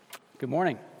Good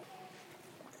morning.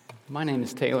 My name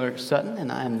is Taylor Sutton,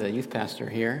 and I'm the youth pastor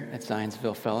here at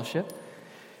Zionsville Fellowship.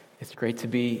 It's great to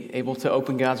be able to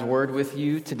open God's Word with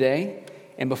you today.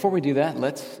 And before we do that,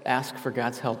 let's ask for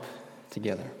God's help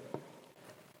together.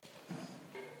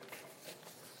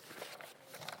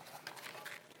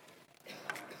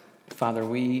 Father,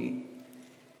 we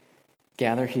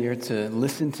gather here to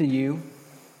listen to you,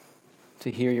 to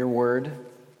hear your word.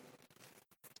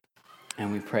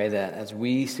 And we pray that as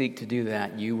we seek to do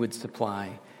that, you would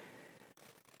supply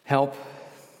help,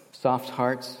 soft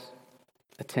hearts,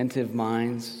 attentive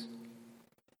minds,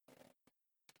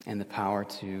 and the power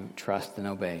to trust and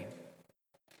obey.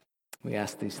 We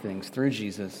ask these things through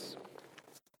Jesus.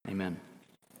 Amen.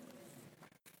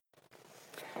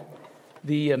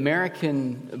 The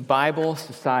American Bible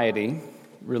Society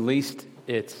released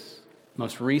its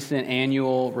most recent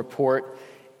annual report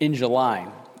in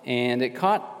July, and it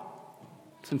caught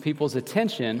some people's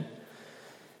attention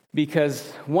because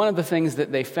one of the things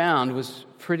that they found was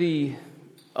pretty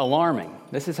alarming.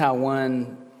 This is how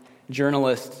one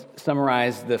journalist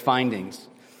summarized the findings.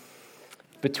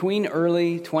 Between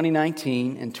early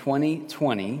 2019 and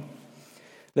 2020,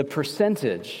 the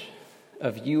percentage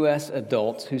of U.S.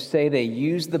 adults who say they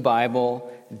use the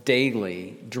Bible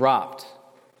daily dropped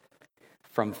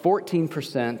from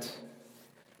 14%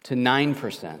 to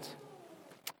 9%.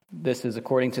 This is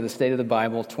according to the State of the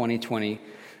Bible 2020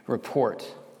 report.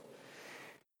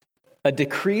 A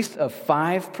decrease of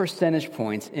 5 percentage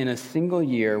points in a single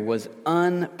year was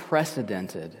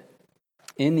unprecedented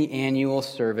in the annual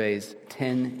survey's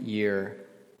 10-year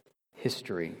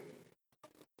history.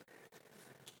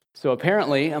 So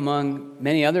apparently, among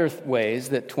many other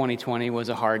ways that 2020 was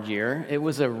a hard year, it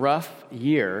was a rough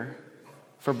year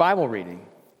for Bible reading.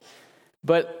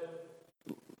 But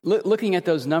looking at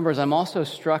those numbers, I'm also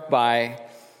struck by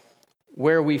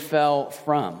where we fell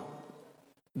from.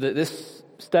 This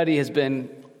study has been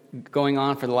going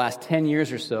on for the last 10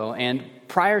 years or so, and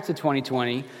prior to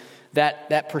 2020,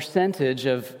 that percentage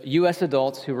of U.S.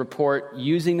 adults who report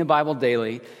using the Bible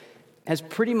daily has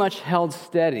pretty much held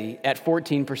steady at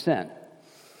 14%.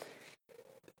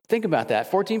 Think about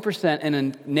that, 14% in a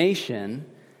nation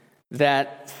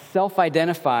that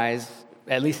self-identifies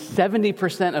at least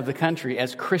 70% of the country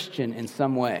as Christian in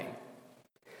some way.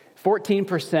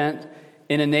 14%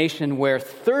 in a nation where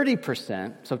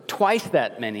 30%, so twice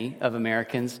that many of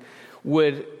Americans,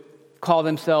 would call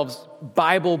themselves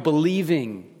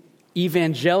Bible-believing,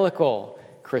 evangelical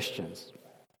Christians.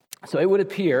 So it would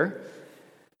appear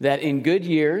that in good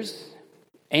years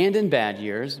and in bad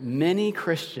years, many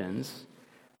Christians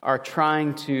are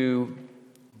trying to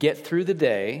get through the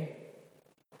day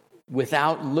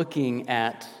without looking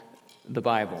at the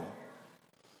Bible.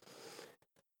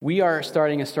 We are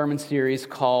starting a sermon series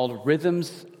called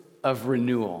Rhythms of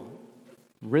Renewal.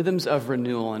 Rhythms of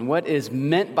Renewal. And what is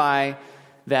meant by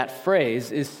that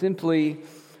phrase is simply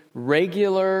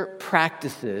regular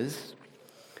practices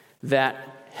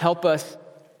that help us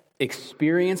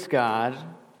experience God,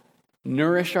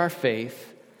 nourish our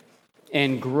faith,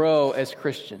 and grow as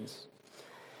Christians.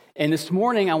 And this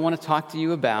morning, I want to talk to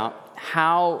you about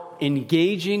how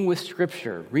engaging with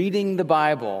Scripture, reading the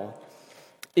Bible,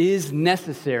 is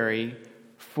necessary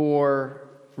for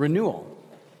renewal.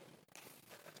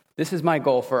 This is my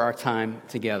goal for our time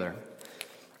together.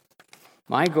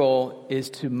 My goal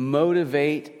is to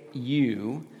motivate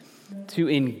you to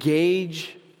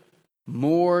engage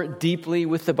more deeply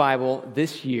with the Bible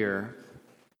this year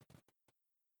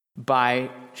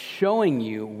by showing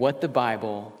you what the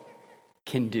Bible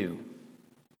can do.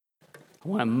 I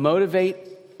want to motivate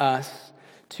us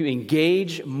to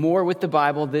engage more with the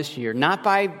Bible this year, not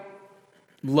by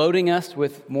loading us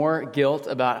with more guilt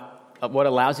about what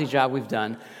a lousy job we've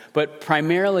done, but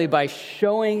primarily by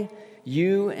showing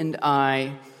you and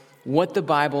I what the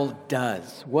Bible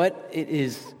does, what it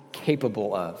is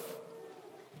capable of.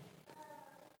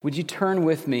 Would you turn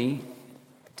with me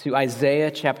to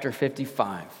Isaiah chapter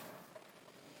 55?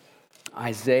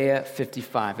 Isaiah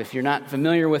 55. If you're not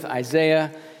familiar with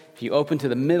Isaiah, if you open to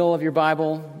the middle of your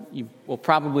Bible, you will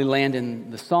probably land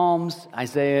in the Psalms.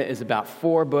 Isaiah is about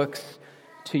 4 books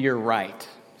to your right,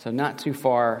 so not too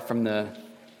far from the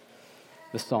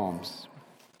Psalms.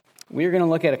 We are going to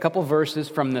look at a couple verses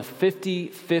from the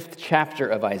 55th chapter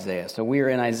of Isaiah. So we are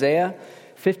in Isaiah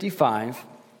 55,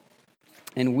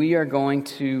 and we are going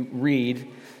to read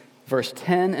verse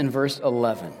 10 and verse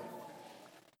 11.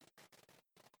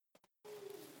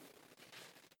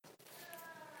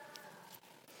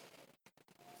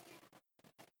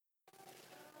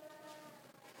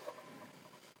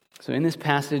 So in this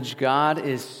passage, God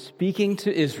is speaking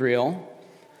to Israel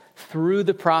through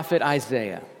the prophet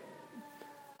Isaiah.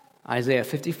 Isaiah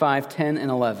 55, 10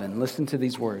 and 11. Listen to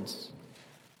these words.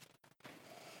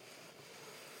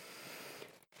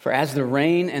 For as the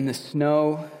rain and the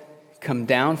snow come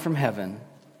down from heaven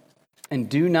and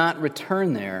do not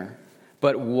return there,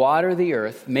 but water the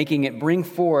earth, making it bring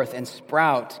forth and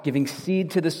sprout, giving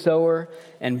seed to the sower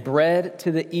and bread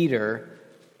to the eater,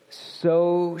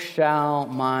 so shall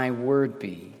my word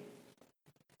be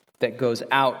that goes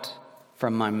out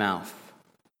from my mouth.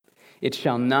 It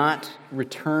shall not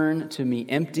return to me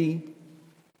empty,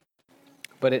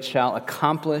 but it shall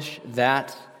accomplish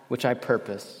that which I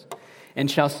purpose,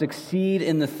 and shall succeed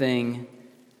in the thing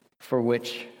for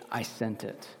which I sent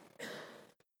it.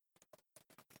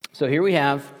 So here we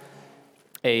have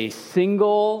a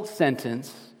single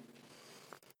sentence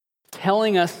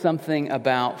telling us something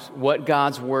about what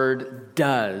God's word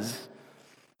does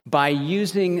by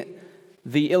using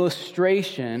the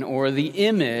illustration or the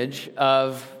image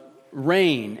of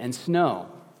rain and snow.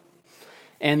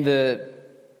 And the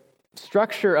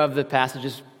structure of the passage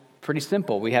is pretty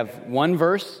simple. We have one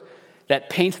verse that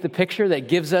paints the picture, that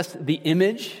gives us the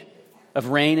image of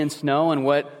rain and snow and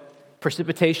what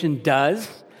precipitation does.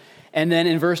 And then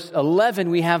in verse 11,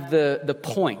 we have the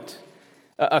point.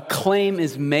 A claim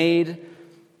is made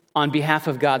on behalf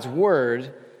of God's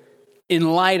word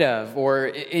in light of or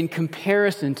in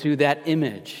comparison to that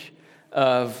image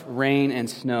of rain and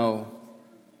snow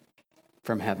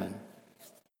from heaven.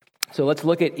 So let's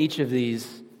look at each of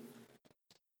these.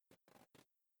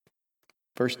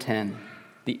 Verse 10,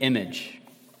 the image.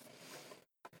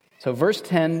 So verse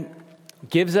 10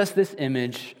 gives us this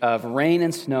image of rain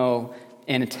and snow,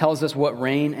 and it tells us what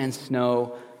rain and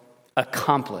snow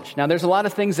accomplish. Now, there's a lot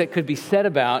of things that could be said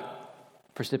about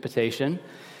precipitation.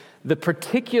 The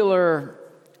particular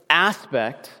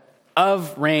aspect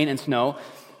of rain and snow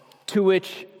to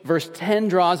which verse 10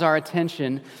 draws our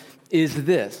attention is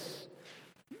this: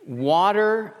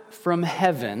 water from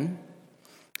heaven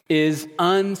is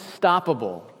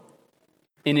unstoppable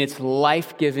in its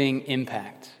life-giving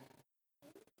impact.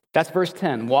 That's verse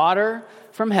 10. Water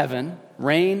from heaven,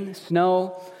 rain,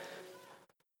 snow,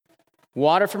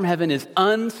 water from heaven is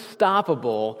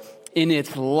unstoppable in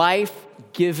its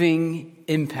life-giving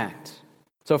impact.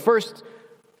 So first,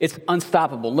 it's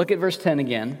unstoppable. Look at verse 10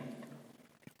 again.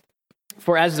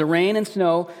 For as the rain and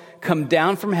snow come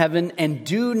down from heaven and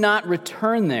do not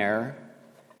return there,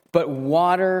 but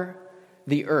water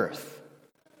the earth.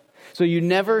 So you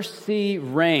never see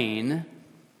rain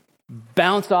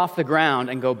bounce off the ground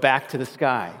and go back to the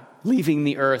sky, leaving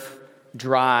the earth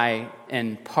dry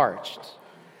and parched.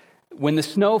 When the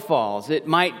snow falls, it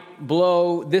might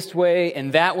blow this way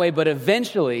and that way, but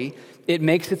eventually it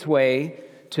makes its way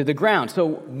to the ground. So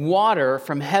water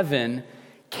from heaven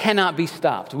cannot be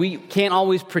stopped. We can't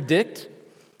always predict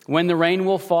when the rain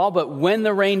will fall, but when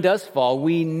the rain does fall,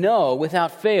 we know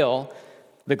without fail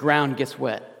the ground gets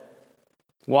wet.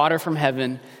 Water from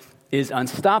heaven is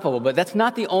unstoppable, but that's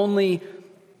not the only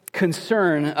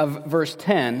concern of verse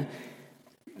 10.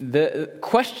 The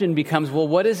question becomes, well,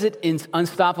 what is it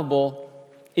unstoppable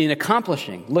in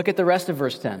accomplishing? Look at the rest of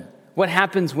verse 10. What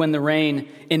happens when the rain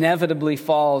inevitably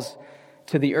falls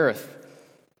to the earth?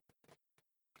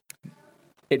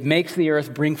 It makes the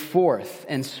earth bring forth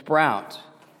and sprout,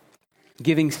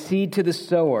 giving seed to the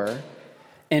sower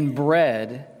and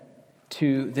bread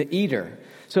to the eater.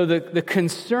 So the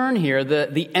concern here,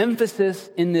 the emphasis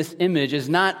in this image is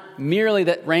not merely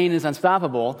that rain is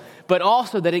unstoppable, but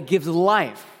also that it gives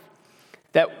life.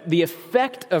 That the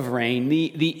effect of rain,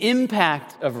 the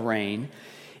impact of rain,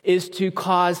 is to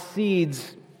cause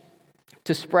seeds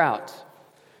to sprout,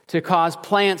 to cause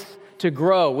plants to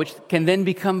grow, which can then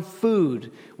become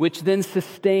food, which then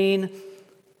sustain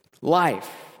life.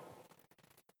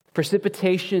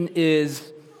 Precipitation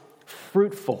is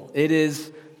fruitful. It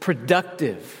is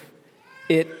productive.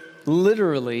 It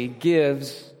literally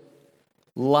gives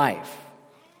life.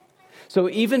 So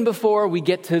even before we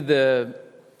get to the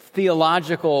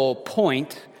theological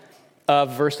point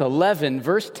of verse 11,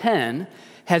 verse 10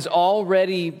 has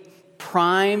already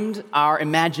primed our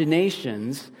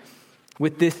imaginations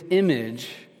with this image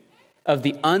of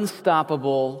the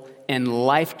unstoppable and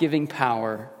life-giving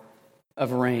power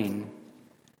of rain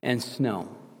and snow.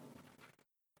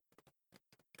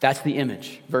 That's the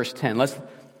image, verse 10. Let's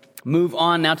move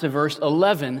on now to verse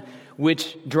 11,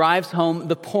 which drives home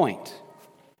the point.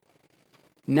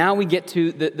 Now we get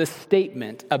to the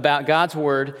statement about God's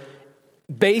word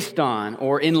based on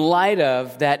or in light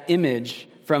of that image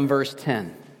from verse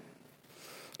 10.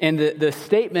 And the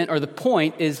statement or the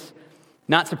point is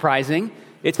not surprising.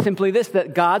 It's simply this,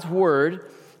 that God's word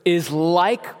is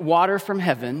like water from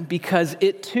heaven because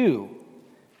it too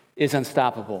is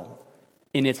unstoppable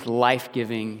in its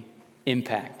life-giving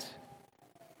impact.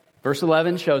 Verse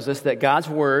 11 shows us that God's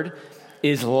word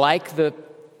is like the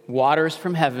waters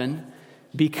from heaven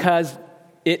because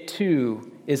it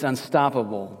too is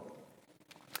unstoppable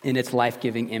in its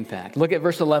life-giving impact. Look at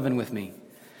verse 11 with me.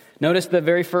 Notice the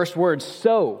very first word,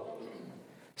 so.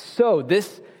 So,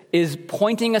 this is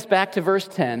pointing us back to verse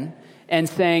 10 and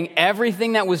saying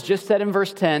everything that was just said in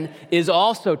verse 10 is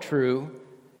also true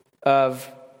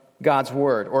of God's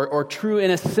word, or true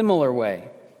in a similar way.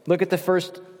 Look at the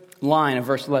first line of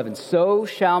verse 11. So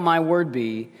shall my word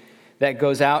be that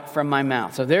goes out from my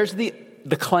mouth. So there's the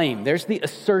claim, there's the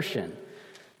assertion.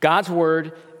 God's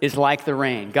word is like the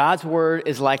rain. God's word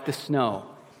is like the snow.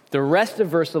 The rest of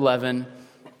verse 11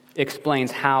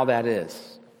 explains how that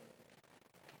is.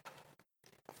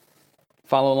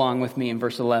 Follow along with me in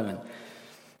verse 11.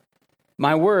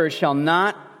 My word shall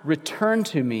not return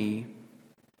to me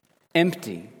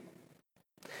empty,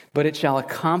 but it shall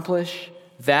accomplish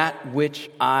that which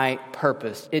I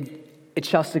purpose. It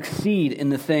shall succeed in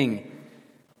the thing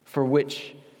for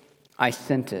which I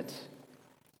sent it.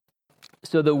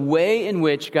 So the way in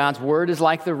which God's word is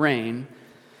like the rain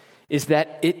is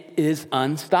that it is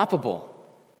unstoppable.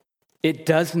 It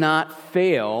does not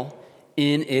fail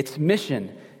in its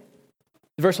mission.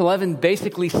 Verse 11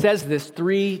 basically says this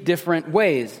three different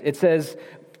ways. It says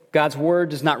God's word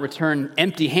does not return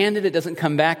empty-handed. It doesn't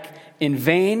come back in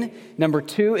vain. Number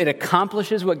two, it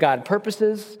accomplishes what God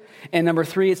purposes. And number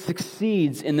three, it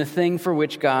succeeds in the thing for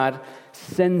which God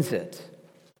sends it.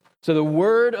 So the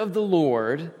word of the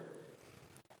Lord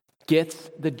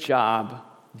gets the job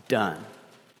done.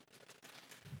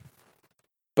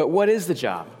 But what is the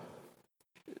job?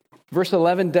 Verse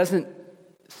 11 doesn't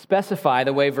specify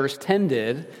the way verse 10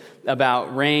 did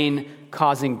about rain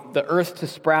causing the earth to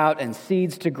sprout and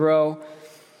seeds to grow.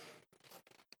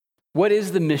 What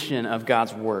is the mission of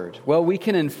God's word? Well, we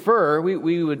can infer,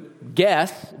 we would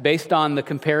guess, based on the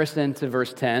comparison to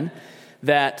verse 10,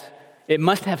 that it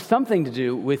must have something to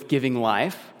do with giving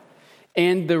life.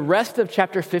 And the rest of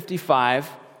chapter 55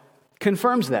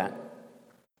 confirms that.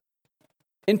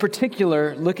 In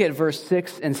particular, look at verse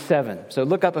 6 and 7. So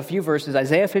look up a few verses,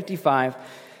 Isaiah 55,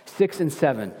 6 and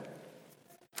 7.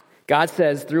 God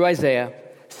says through Isaiah,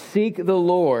 seek the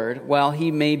Lord while he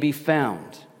may be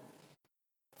found.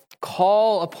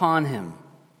 Call upon him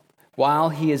while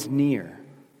he is near.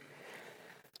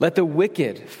 Let the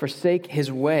wicked forsake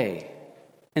his way,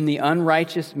 and the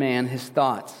unrighteous man his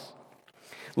thoughts.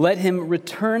 Let him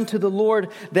return to the Lord,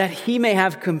 that he may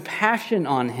have compassion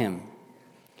on him,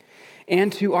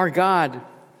 and to our God,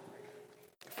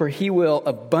 for he will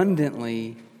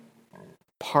abundantly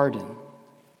pardon.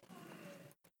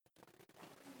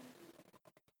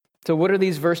 So what are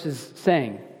these verses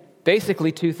saying?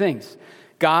 Basically two things.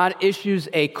 God issues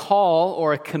a call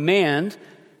or a command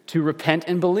to repent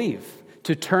and believe,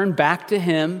 to turn back to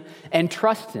him and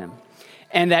trust him.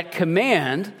 And that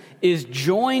command is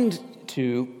joined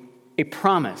to a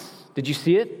promise. Did you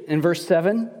see it in verse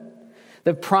 7?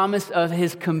 The promise of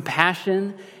his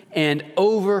compassion and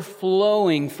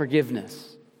overflowing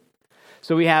forgiveness.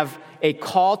 So we have a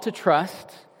call to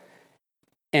trust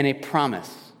and a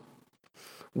promise.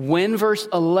 When verse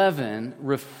 11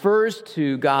 refers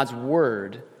to God's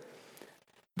word,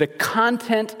 the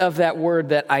content of that word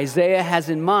that Isaiah has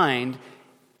in mind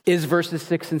is verses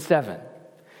 6 and 7.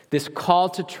 This call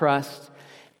to trust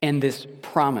and this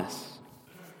promise.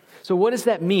 So what does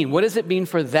that mean? What does it mean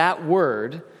for that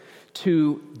word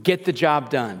to get the job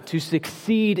done, to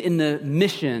succeed in the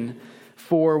mission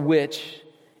for which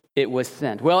it was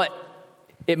sent? Well,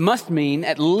 it must mean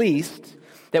at least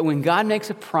that when God makes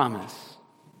a promise,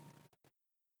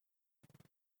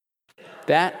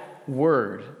 that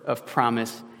word of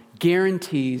promise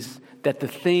guarantees that the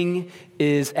thing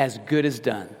is as good as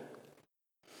done.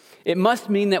 It must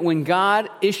mean that when God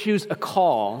issues a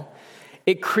call,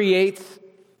 it creates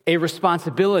a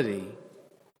responsibility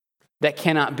that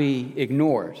cannot be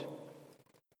ignored.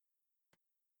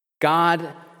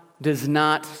 God does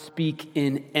not speak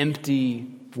in empty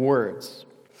words.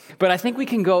 But I think we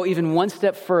can go even one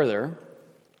step further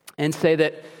and say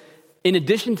that in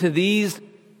addition to these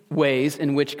ways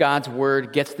in which God's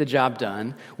word gets the job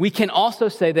done, we can also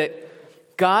say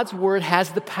that God's word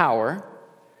has the power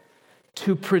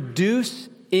to produce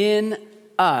in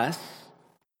us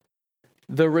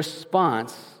the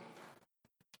response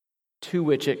to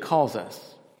which it calls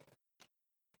us.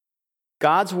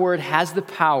 God's word has the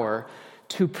power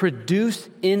to produce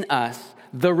in us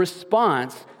the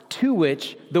response to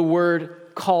which the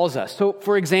word calls us. So,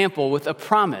 for example, with a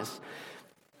promise,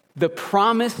 the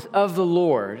promise of the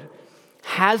Lord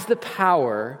has the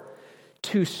power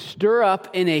to stir up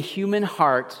in a human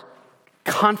heart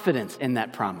confidence in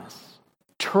that promise,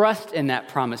 trust in that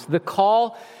promise. The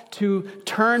call to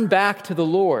turn back to the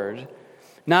Lord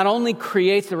not only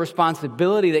creates a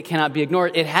responsibility that cannot be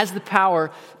ignored, it has the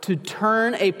power to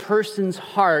turn a person's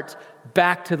heart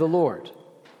back to the Lord.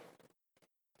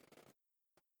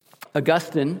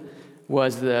 Augustine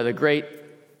was the great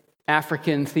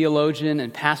African theologian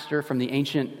and pastor from the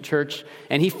ancient church,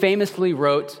 and he famously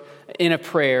wrote in a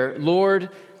prayer, "Lord,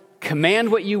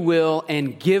 command what you will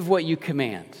and give what you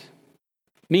command."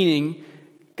 Meaning,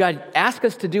 God, ask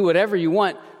us to do whatever you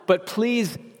want, but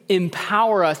please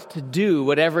empower us to do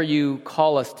whatever you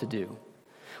call us to do.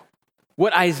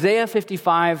 What Isaiah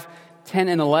 55:10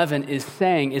 and 11 is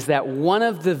saying is that one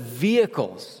of the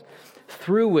vehicles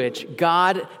through which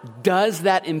God does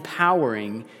that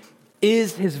empowering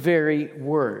is his very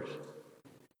word.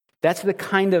 That's the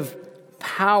kind of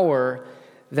power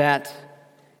that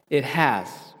it has.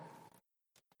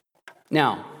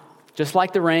 Now, just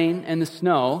like the rain and the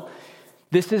snow,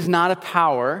 this is not a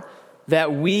power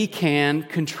that we can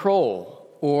control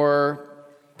or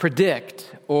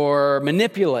predict or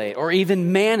manipulate or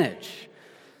even manage.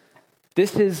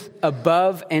 This is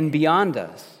above and beyond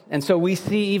us. And so we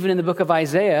see even in the book of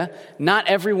Isaiah, not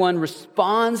everyone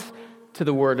responds to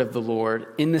the word of the Lord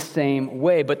in the same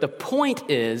way. But the point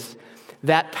is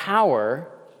that power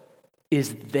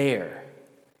is there.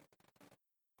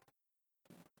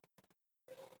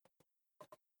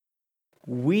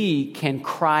 We can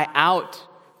cry out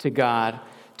to God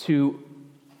to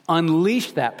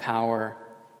unleash that power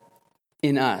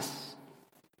in us.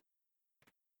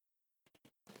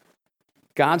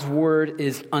 God's word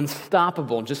is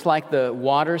unstoppable, just like the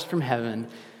waters from heaven,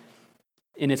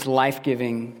 in its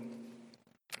life-giving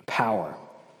power.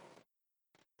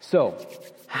 So,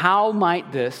 how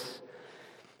might this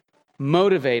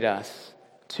motivate us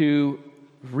to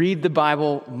read the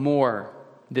Bible more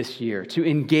this year, to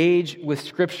engage with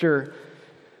Scripture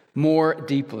more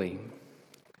deeply?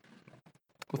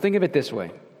 Well, think of it this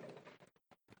way.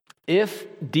 If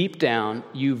deep down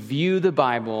you view the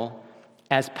Bible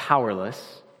as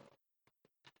powerless,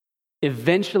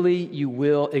 eventually you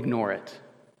will ignore it,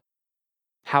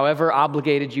 however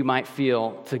obligated you might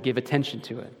feel to give attention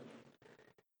to it.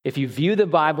 If you view the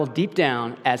Bible deep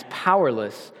down as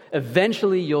powerless,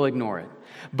 eventually you'll ignore it.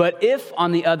 But if,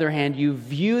 on the other hand, you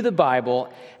view the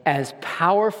Bible as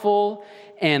powerful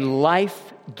and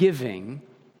life-giving,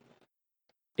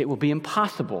 it will be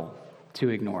impossible to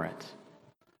ignore it.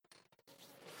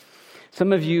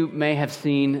 Some of you may have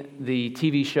seen the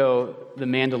TV show The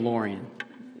Mandalorian.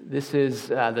 This is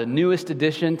the newest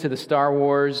addition to the Star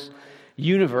Wars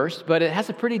universe, but it has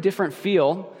a pretty different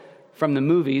feel from the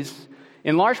movies,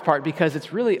 in large part because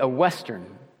it's really a Western.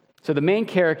 So the main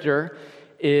character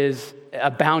is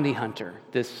a bounty hunter,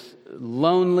 this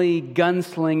lonely,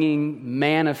 gunslinging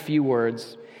man of few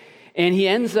words, and he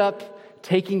ends up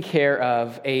taking care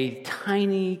of a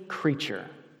tiny creature.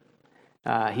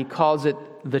 He calls it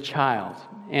the Child.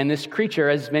 And this creature,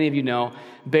 as many of you know,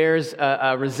 bears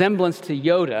a resemblance to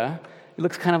Yoda. It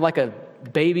looks kind of like a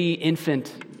baby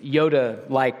infant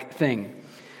Yoda-like thing.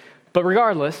 But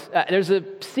regardless, there's a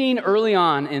scene early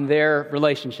on in their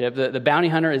relationship. The bounty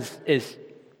hunter is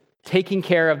taking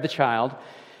care of the child,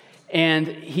 and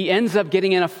he ends up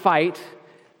getting in a fight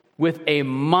with a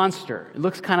monster. It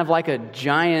looks kind of like a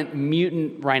giant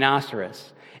mutant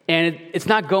rhinoceros. And it's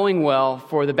not going well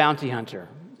for the bounty hunter.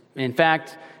 In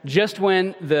fact, just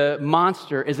when the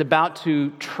monster is about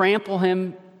to trample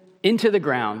him into the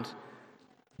ground,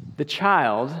 the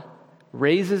child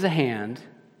raises a hand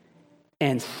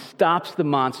and stops the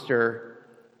monster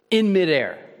in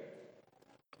midair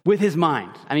with his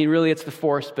mind. I mean, really, it's the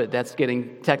Force, but that's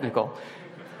getting technical.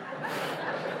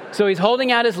 So he's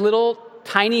holding out his little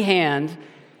tiny hand,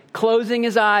 closing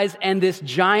his eyes, and this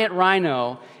giant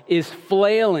rhino is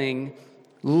flailing,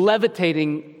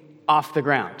 levitating off the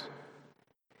ground.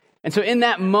 And so in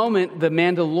that moment, the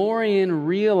Mandalorian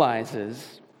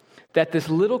realizes that this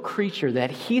little creature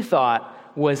that he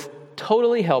thought was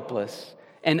totally helpless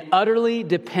and utterly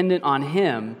dependent on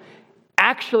him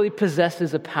actually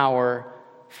possesses a power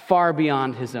far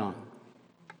beyond his own.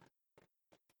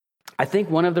 I think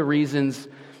one of the reasons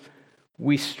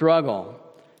we struggle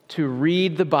to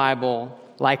read the Bible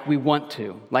like we want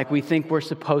to, like we think we're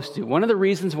supposed to, one of the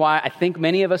reasons why I think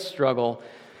many of us struggle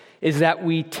is that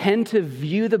we tend to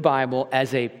view the Bible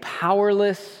as a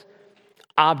powerless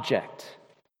object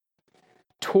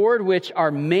toward which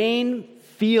our main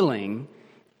feeling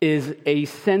is a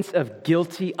sense of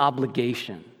guilty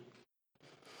obligation.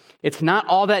 It's not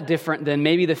all that different than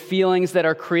maybe the feelings that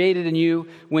are created in you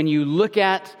when you look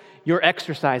at your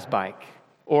exercise bike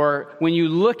or when you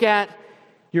look at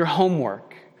your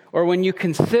homework, or when you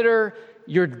consider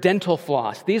your dental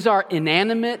floss. These are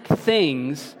inanimate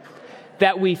things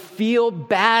that we feel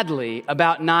badly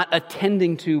about not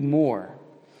attending to more.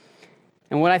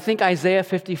 And what I think Isaiah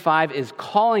 55 is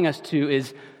calling us to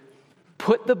is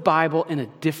put the Bible in a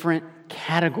different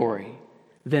category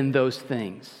than those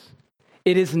things.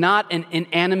 It is not an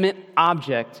inanimate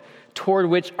object toward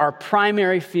which our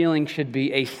primary feeling should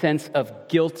be a sense of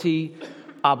guilty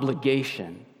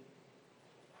obligation.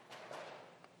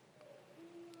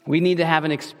 We need to have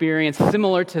an experience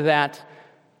similar to that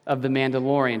of the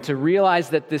Mandalorian, to realize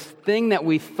that this thing that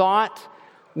we thought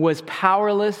was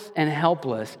powerless and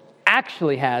helpless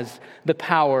actually has the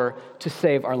power to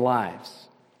save our lives.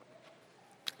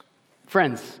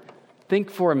 Friends, think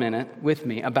for a minute with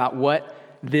me about what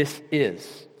this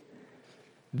is.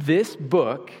 This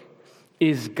book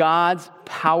is God's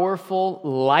powerful,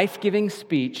 life-giving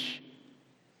speech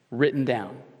written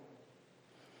down.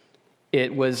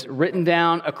 It was written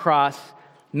down across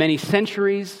many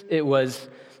centuries. It was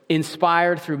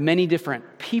inspired through many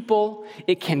different people.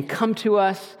 It can come to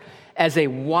us as a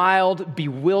wild,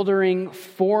 bewildering,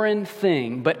 foreign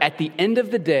thing. But at the end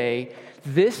of the day,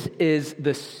 this is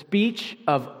the speech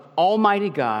of Almighty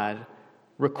God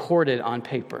recorded on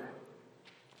paper.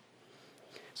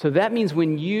 So that means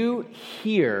when you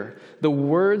hear the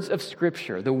words of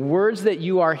Scripture, the words that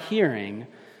you are hearing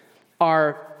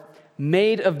are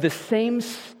made of the same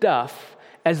stuff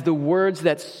as the words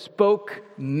that spoke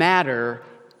matter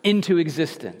into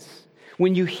existence.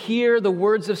 When you hear the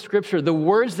words of Scripture, the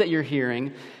words that you're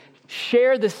hearing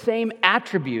share the same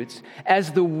attributes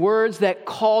as the words that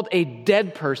called a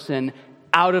dead person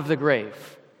out of the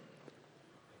grave.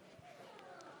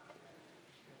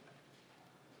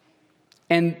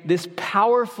 And this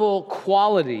powerful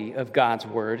quality of God's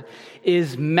word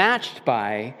is matched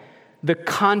by the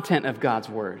content of God's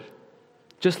word,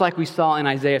 just like we saw in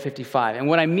Isaiah 55. And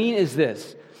what I mean is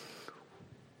this.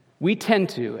 We tend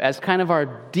to, as kind of our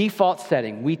default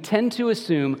setting, we tend to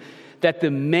assume that the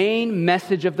main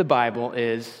message of the Bible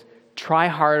is try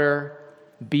harder,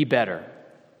 be better.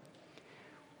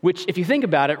 Which, if you think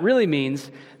about it, really means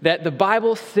that the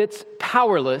Bible sits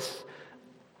powerless,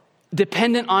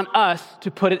 dependent on us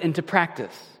to put it into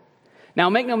practice.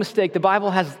 Now, make no mistake, the Bible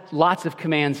has lots of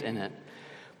commands in it.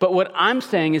 But what I'm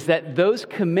saying is that those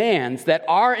commands that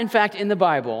are, in fact, in the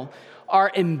Bible are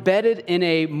embedded in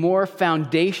a more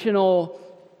foundational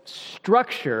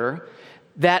structure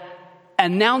that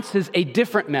announces a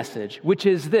different message, which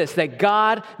is this, that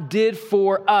God did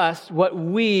for us what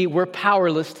we were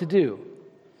powerless to do.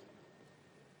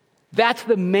 That's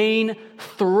the main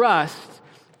thrust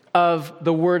of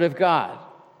the Word of God.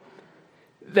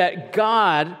 That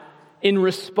God, in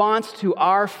response to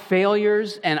our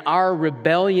failures and our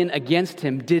rebellion against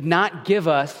Him, did not give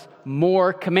us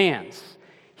more commands.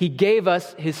 He gave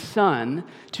us His Son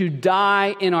to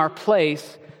die in our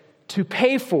place to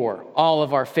pay for all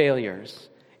of our failures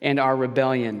and our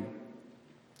rebellion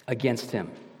against Him.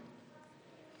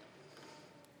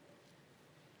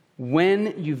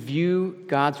 When you view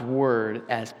God's Word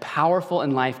as powerful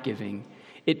and life-giving,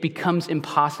 it becomes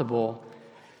impossible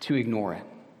to ignore it.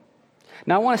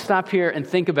 Now, I want to stop here and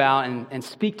think about and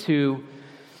speak to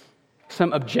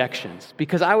some objections,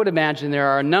 because I would imagine there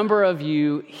are a number of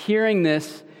you hearing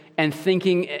this and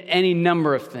thinking any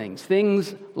number of things.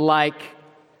 Things like,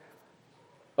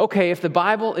 okay, if the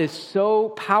Bible is so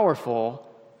powerful,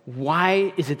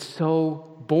 why is it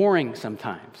so boring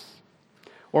sometimes?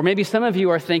 Or maybe some of you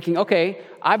are thinking, okay,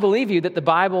 I believe you that the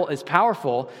Bible is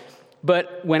powerful,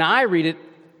 but when I read it,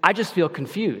 I just feel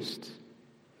confused.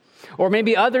 Or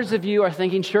maybe others of you are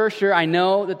thinking, sure, I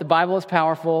know that the Bible is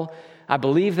powerful, I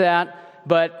believe that,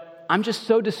 but I'm just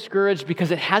so discouraged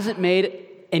because it hasn't made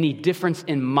any difference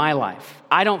in my life.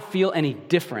 I don't feel any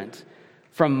different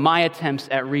from my attempts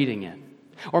at reading it.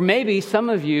 Or maybe some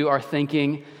of you are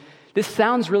thinking, this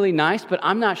sounds really nice, but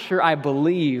I'm not sure I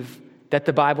believe that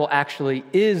the Bible actually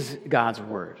is God's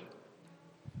Word.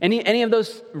 Any of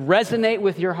those resonate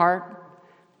with your heart?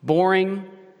 Boring,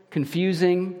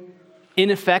 confusing,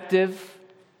 ineffective,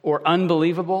 or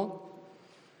unbelievable?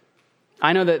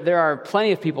 I know that there are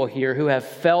plenty of people here who have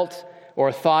felt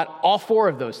or thought all four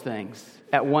of those things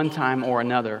at one time or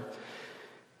another.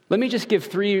 Let me just give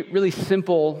three really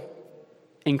simple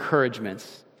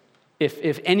encouragements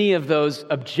if any of those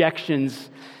objections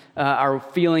are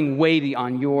feeling weighty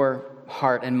on your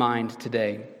heart and mind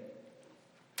today.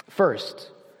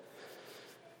 First,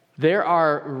 there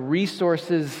are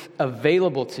resources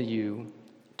available to you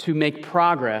to make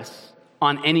progress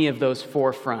on any of those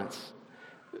four fronts.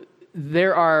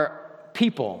 There are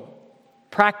people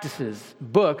practices,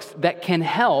 books that can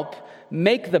help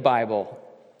make the Bible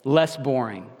less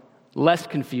boring, less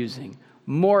confusing,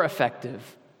 more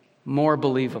effective, more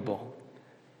believable.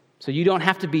 So you don't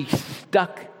have to be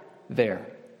stuck there.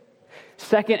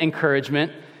 Second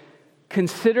encouragement,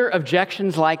 consider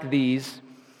objections like these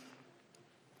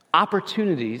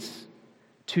opportunities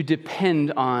to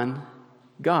depend on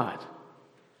God.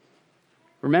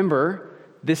 Remember,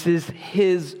 this is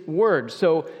His word.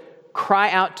 So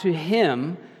cry out to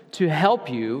Him to help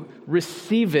you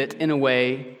receive it in a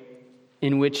way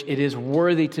in which it is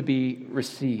worthy to be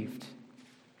received.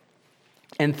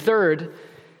 And third,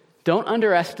 don't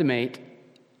underestimate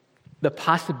the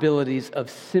possibilities of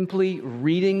simply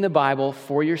reading the Bible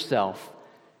for yourself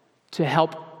to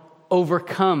help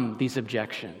overcome these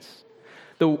objections.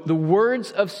 The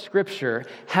words of Scripture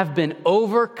have been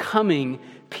overcoming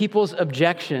people's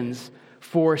objections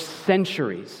for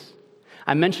centuries.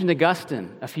 I mentioned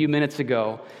Augustine a few minutes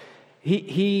ago.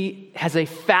 He has a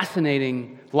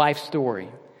fascinating life story.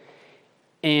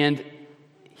 And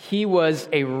he was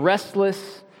a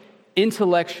restless,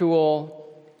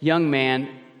 intellectual young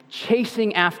man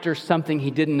chasing after something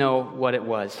he didn't know what it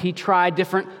was. He tried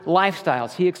different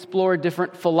lifestyles. He explored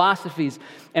different philosophies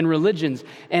and religions.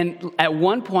 And at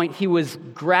one point, he was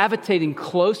gravitating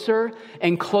closer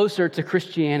and closer to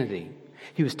Christianity.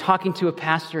 He was talking to a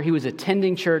pastor. He was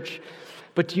attending church.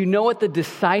 But do you know what the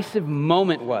decisive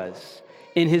moment was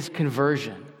in his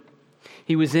conversion?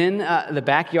 He was in the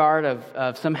backyard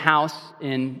of some house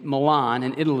in Milan,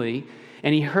 in Italy,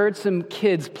 and he heard some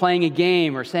kids playing a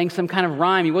game or saying some kind of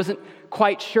rhyme. He wasn't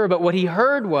quite sure, but what he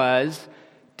heard was,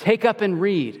 take up and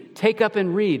read, take up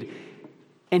and read.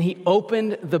 And he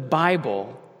opened the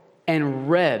Bible and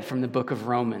read from the book of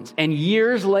Romans. And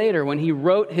years later, when he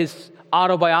wrote his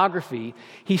autobiography,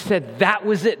 he said, that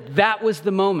was it. That was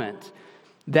the moment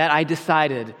that I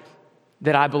decided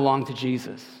that I belong to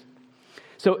Jesus.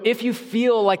 So if you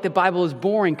feel like the Bible is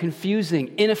boring,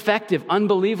 confusing, ineffective,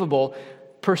 unbelievable,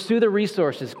 pursue the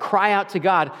resources, cry out to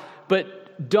God,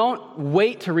 but don't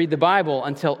wait to read the Bible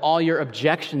until all your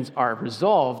objections are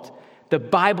resolved. The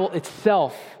Bible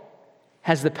itself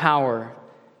has the power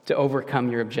to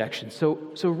overcome your objections.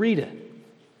 So read it.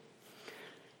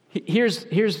 Here's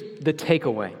the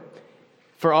takeaway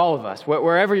for all of us,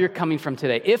 wherever you're coming from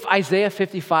today. If Isaiah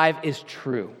 55 is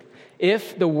true,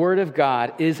 if the Word of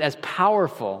God is as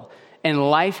powerful and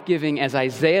life-giving as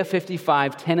Isaiah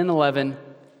 55, 10 and 11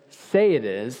 say it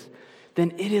is,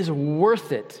 then it is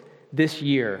worth it this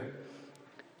year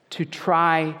to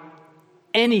try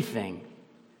anything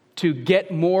to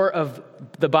get more of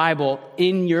the Bible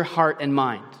in your heart and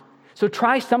mind. So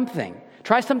try something.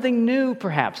 Try something new,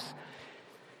 perhaps.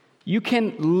 You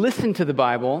can listen to the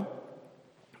Bible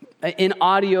in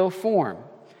audio form.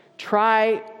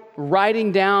 Try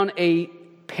writing down a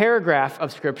paragraph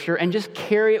of Scripture and just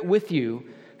carry it with you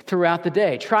throughout the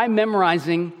day. Try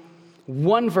memorizing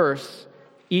one verse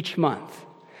each month.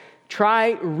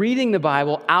 Try reading the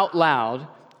Bible out loud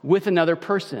with another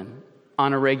person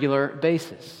on a regular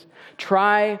basis.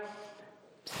 Try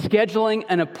scheduling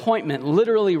an appointment,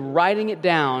 literally writing it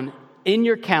down in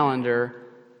your calendar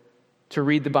to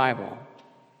read the Bible.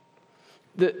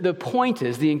 The point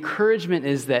is, the encouragement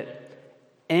is that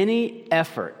any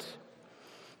effort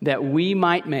that we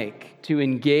might make to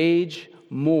engage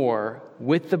more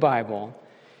with the Bible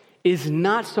is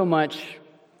not so much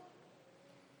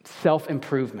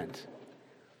self-improvement.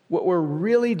 What we're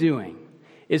really doing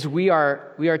is we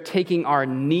are taking our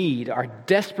need, our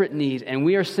desperate need, and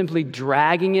we are simply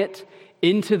dragging it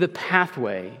into the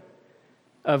pathway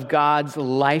of God's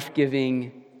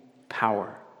life-giving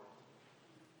power.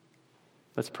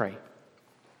 Let's pray.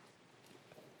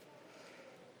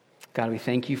 God, we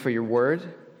thank you for your word.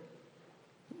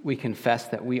 We confess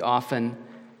that we often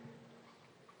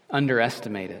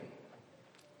underestimate it.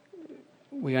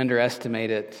 We underestimate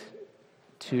it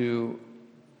to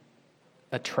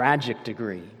a tragic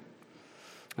degree.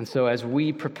 And so as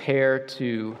we prepare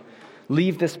to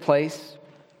leave this place,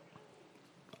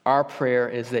 our prayer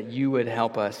is that you would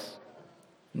help us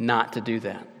not to do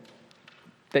that.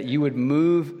 That you would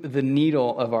move the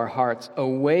needle of our hearts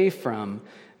away from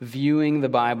viewing the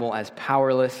Bible as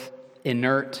powerless,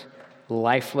 inert,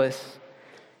 lifeless,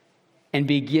 and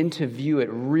begin to view it,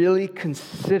 really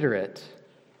consider it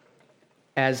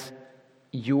as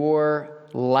your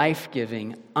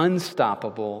life-giving,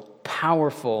 unstoppable,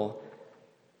 powerful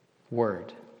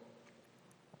word.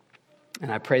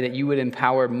 And I pray that you would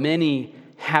empower many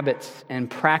habits and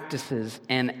practices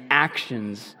and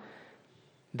actions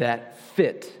that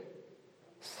fit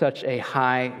such a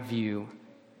high view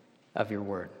of your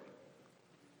word.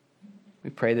 We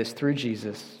pray this through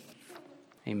Jesus.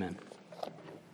 Amen.